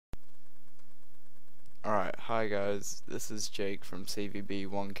Alright, hi guys, this is Jake from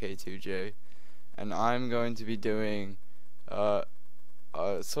CVB1K2J, and I'm going to be doing sort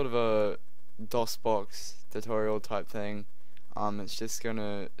of a DOSBox tutorial type thing. It's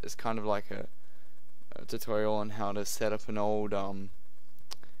kind of like a tutorial on how to set up an old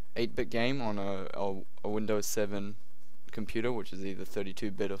 8-bit game on a Windows 7 computer, which is either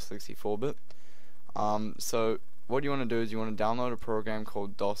 32-bit or 64-bit. So what you want to do is you want to download a program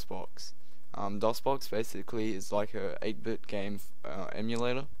called DOSBox. DOSBox basically is like a 8-bit game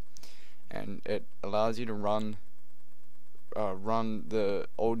emulator, and it allows you to run the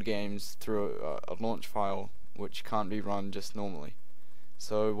old games through a launch file, which can't be run just normally.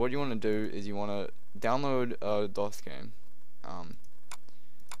 So what you want to do is you want to download a DOS game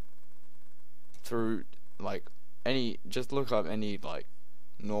through just look up any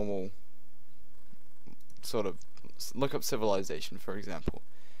normal sort of look up Civilization, for example.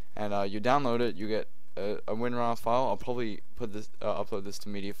 And you download it, you get a WinRAR file. I'll probably put this upload this to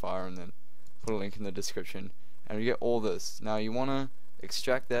Mediafire and then put a link in the description. And you get all this. Now you want to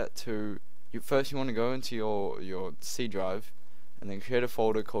extract that to first you want to go into your C drive and then create a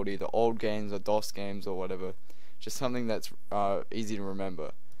folder called either old games or DOS games or whatever, just something that's easy to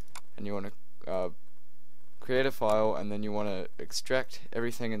remember. And you want to create a file, and then you want to extract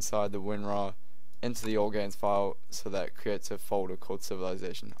everything inside the WinRAR into the old games file, so that creates a folder called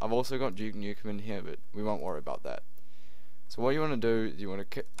Civilization. I've also got Duke Nukem in here, but we won't worry about that. So what you want to do is you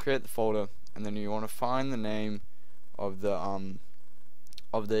want to create the folder, and then you want to find the name of the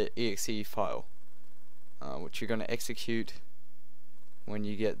exe file, which you're going to execute when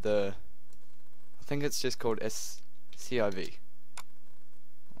you get I think it's just called SCIV.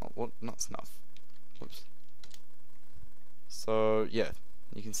 Oh, what? Not snuff. Whoops. So yeah.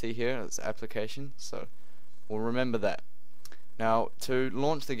 You can see here it's application, so we'll remember that. Now to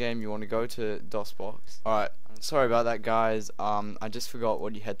launch the game, you want to go to DOSBox. Alright, sorry about that guys, I just forgot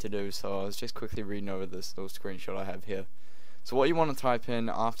what you had to do, so I was just quickly reading over this little screenshot I have here. So what you want to type in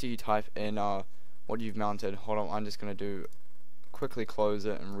after you type in what you've mounted, hold on, I'm just going to quickly close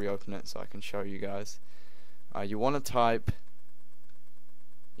it and reopen it so I can show you guys. You want to type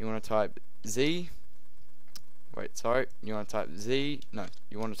Z. Wait, sorry, you want to type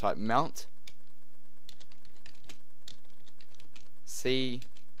you want to type mount C,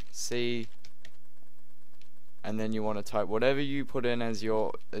 and then you want to type whatever you put in as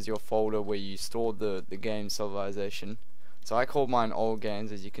your folder where you stored the game Civilization. So I called mine old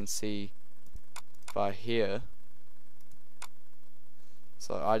games, as you can see by here.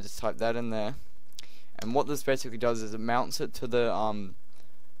 So I just type that in there, and what this basically does is it mounts it to the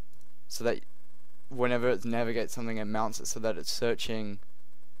so that whenever it navigates something, it mounts it so that it's searching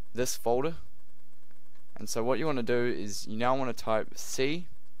this folder. And so what you want to do is you now want to type C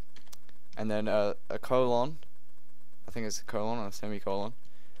and then a colon, I think it's a colon or a semicolon,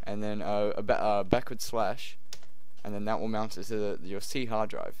 and then a backward slash, and then that will mount it to your C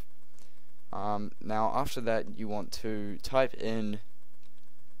hard drive. Now after that you want to type in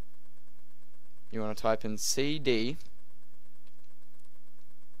CD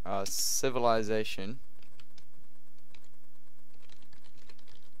Civilization,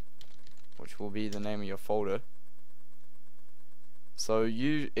 which will be the name of your folder. So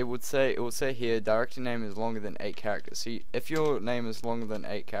it would say here directory name is longer than 8 characters. So if your name is longer than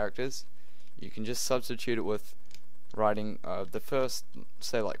 8 characters, you can just substitute it with writing the first,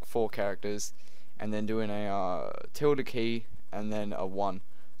 say, like 4 characters, and then doing a tilde key and then a 1.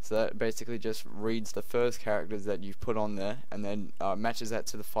 So that basically just reads the first characters that you've put on there, and then matches that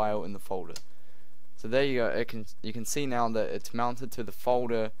to the file in the folder. So there you go. You can see now that it's mounted to the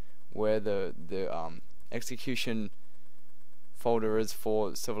folder where the execution folder is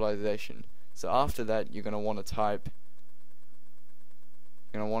for Civilization. So after that, you're gonna want to type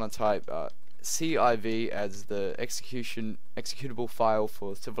CIV as the executable file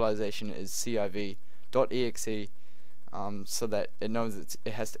for Civilization is civ.exe. So that it knows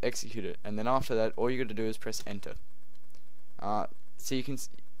it has to execute it, and then after that all you got to do is press enter. So as you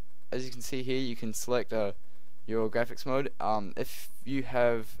can see here, you can select your graphics mode. If you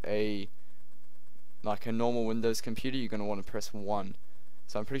have a normal Windows computer, you're going to want to press 1.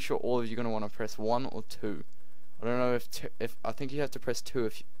 So I'm pretty sure all of you are going to want to press 1 or 2. I don't know if I think you have to press 2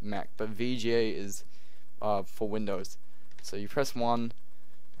 if Mac, but VGA is for Windows. So you press 1.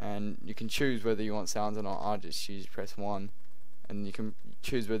 And you can choose whether you want sounds or not. I just usually press 1, and you can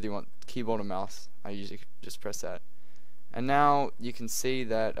choose whether you want keyboard or mouse. I usually just press that. And now you can see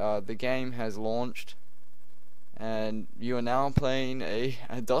that the game has launched, and you are now playing a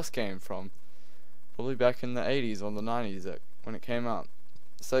DOS game from probably back in the 80s or the 90s when it came out.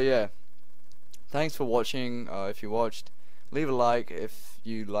 So yeah, thanks for watching. If you watched, leave a like if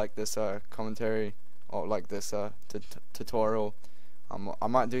you like this commentary or like this tutorial. I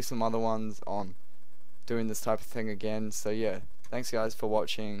might do some other ones on doing this type of thing again. So yeah, thanks guys for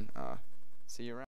watching. See you around.